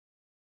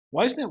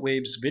Wisenet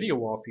Wave's video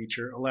wall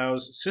feature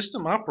allows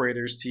system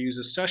operators to use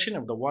a session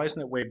of the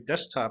Wisenet Wave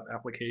desktop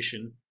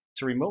application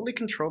to remotely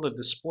control the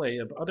display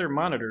of other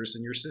monitors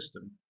in your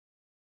system.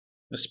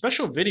 A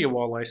special video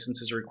wall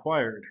license is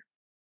required.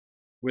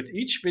 With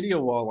each video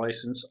wall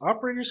license,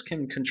 operators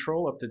can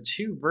control up to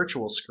 2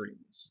 virtual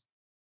screens.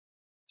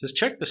 To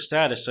check the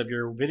status of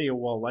your video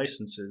wall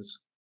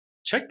licenses,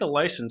 check the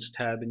License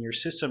tab in your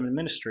System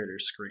Administrator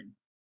screen.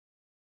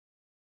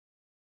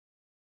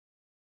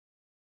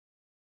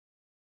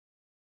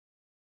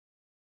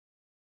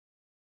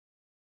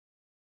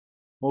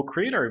 We'll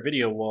create our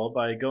video wall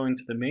by going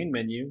to the main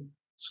menu,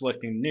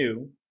 selecting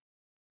New,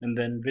 and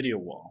then Video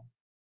Wall.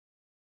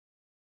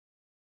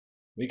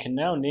 We can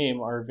now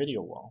name our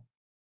video wall.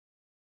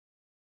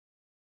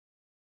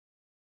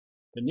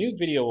 The new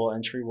video wall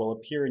entry will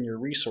appear in your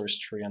resource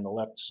tree on the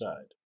left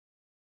side.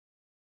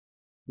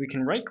 We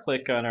can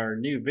right-click on our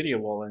new video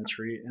wall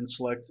entry and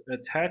select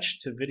Attach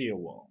to Video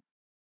Wall.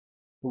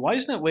 The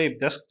Wisenet Wave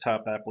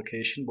desktop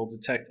application will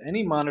detect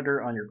any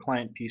monitor on your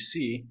client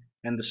PC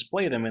and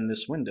display them in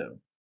this window.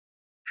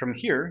 From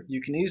here,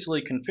 you can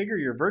easily configure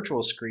your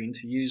virtual screen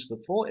to use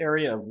the full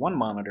area of one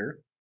monitor,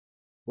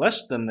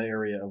 less than the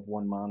area of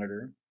one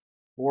monitor,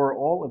 or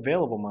all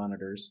available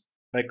monitors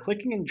by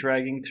clicking and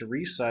dragging to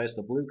resize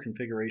the blue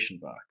configuration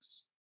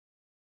box.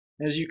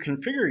 As you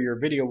configure your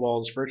video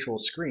wall's virtual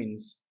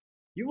screens,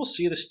 you will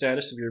see the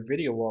status of your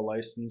video wall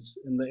license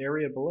in the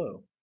area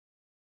below.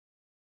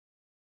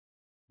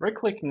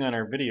 Right-clicking on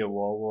our video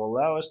wall will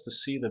allow us to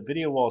see the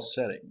video wall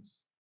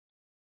settings.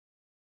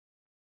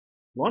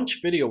 Launch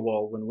Video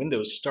Wall when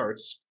Windows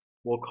starts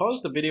will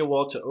cause the video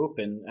wall to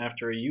open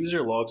after a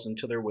user logs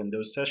into their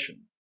Windows session.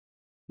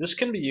 This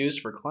can be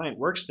used for client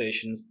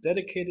workstations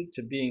dedicated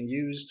to being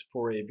used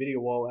for a video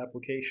wall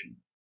application.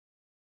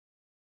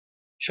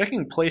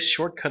 Checking Place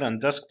Shortcut on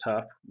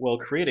Desktop will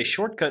create a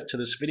shortcut to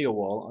this video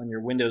wall on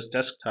your Windows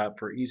desktop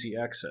for easy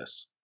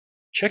access.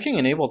 Checking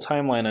Enable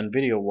Timeline on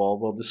Video Wall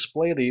will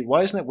display the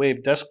Wisenet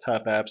Wave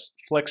desktop app's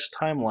Flex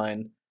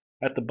Timeline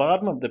at the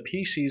bottom of the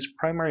PC's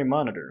primary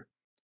monitor,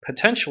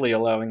 potentially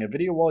allowing a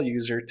video wall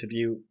user to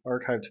view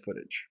archived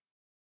footage.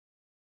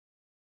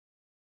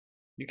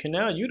 You can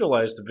now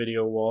utilize the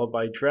video wall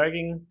by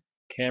dragging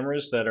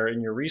cameras that are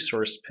in your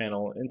resource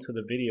panel into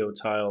the video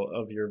tile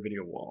of your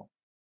video wall.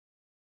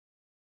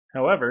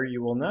 However,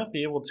 you will not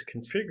be able to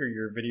configure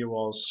your video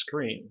wall's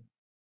screen.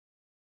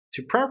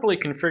 To properly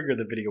configure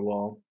the video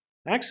wall,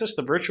 access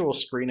the virtual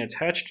screen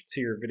attached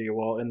to your video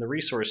wall in the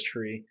resource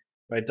tree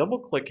by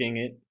double-clicking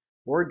it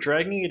or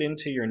dragging it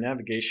into your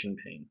navigation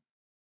pane.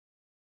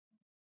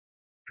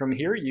 From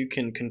here, you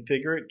can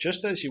configure it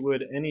just as you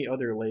would any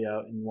other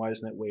layout in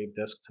Wisenet Wave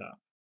Desktop.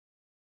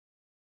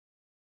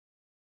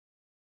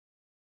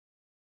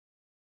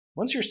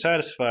 Once you're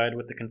satisfied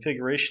with the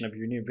configuration of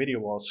your new video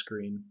wall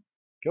screen,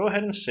 go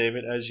ahead and save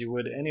it as you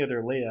would any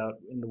other layout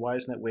in the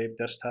Wisenet Wave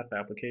Desktop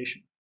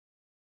application.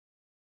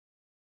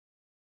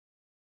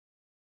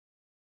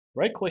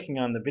 Right-clicking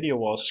on the video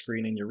wall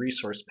screen in your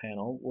resource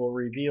panel will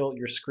reveal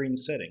your screen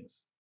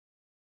settings.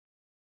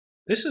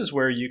 This is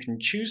where you can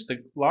choose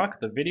to lock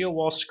the video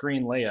wall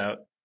screen layout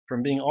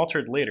from being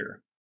altered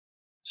later,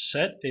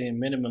 set a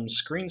minimum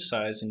screen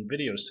size in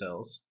video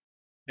cells,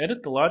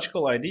 edit the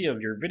logical ID of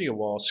your video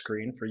wall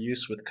screen for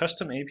use with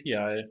custom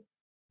API,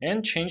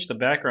 and change the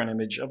background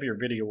image of your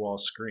video wall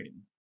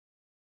screen.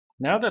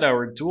 Now that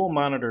our dual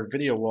monitor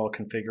video wall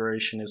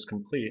configuration is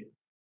complete,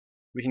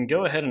 we can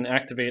go ahead and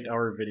activate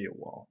our video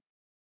wall.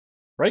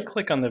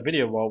 Right-click on the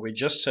video wall we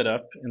just set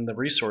up in the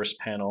resource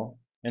panel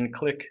and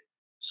click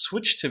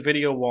Switch to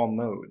Video Wall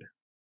Mode.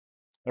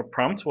 A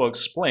prompt will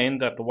explain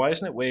that the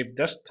Wisenet Wave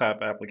desktop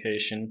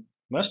application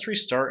must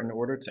restart in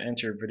order to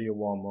enter video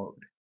wall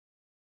mode.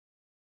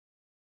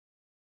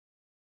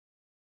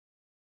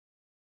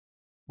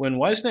 When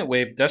Wisenet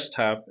Wave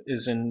desktop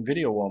is in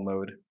video wall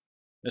mode,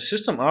 a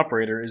system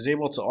operator is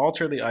able to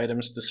alter the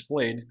items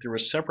displayed through a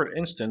separate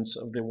instance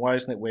of the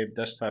Wisenet Wave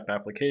desktop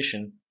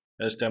application,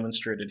 as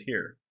demonstrated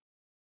here.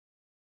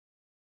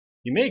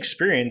 You may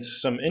experience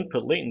some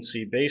input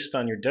latency based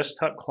on your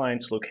desktop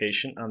client's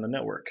location on the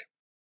network.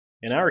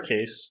 In our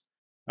case,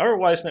 our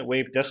Wisenet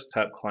Wave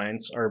desktop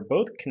clients are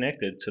both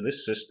connected to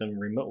this system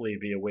remotely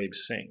via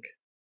WaveSync.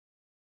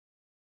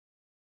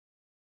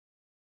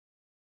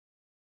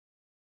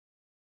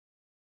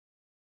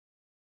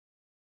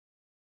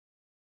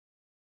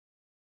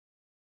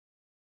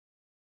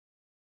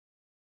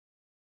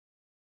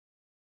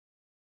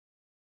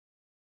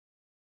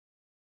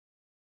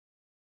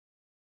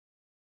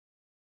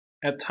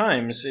 At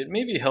times, it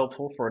may be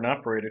helpful for an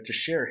operator to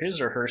share his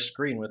or her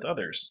screen with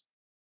others.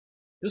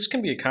 This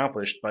can be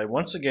accomplished by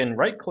once again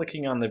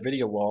right-clicking on the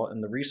video wall in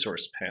the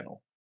resource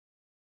panel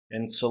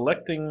and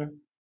selecting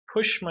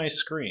Push My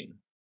Screen.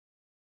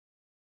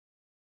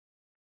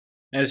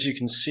 As you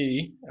can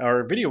see,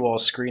 our video wall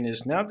screen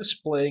is now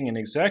displaying an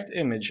exact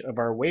image of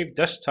our Wave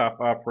desktop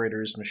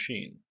operator's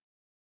machine.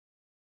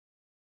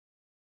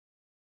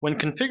 When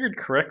configured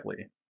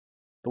correctly,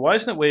 the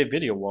Wisenet Wave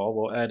video wall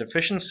will add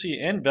efficiency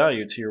and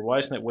value to your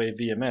Wisenet Wave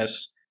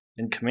VMS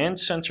in command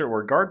center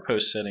or guard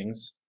post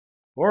settings,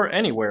 or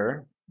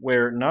anywhere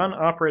where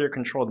non-operator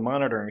controlled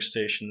monitoring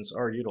stations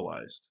are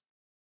utilized.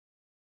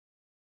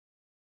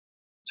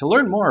 To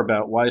learn more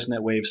about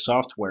Wisenet Wave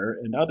software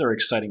and other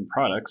exciting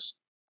products,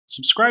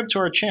 subscribe to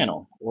our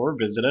channel or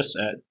visit us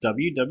at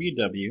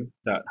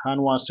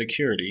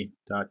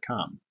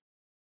www.hanwhasecurity.com.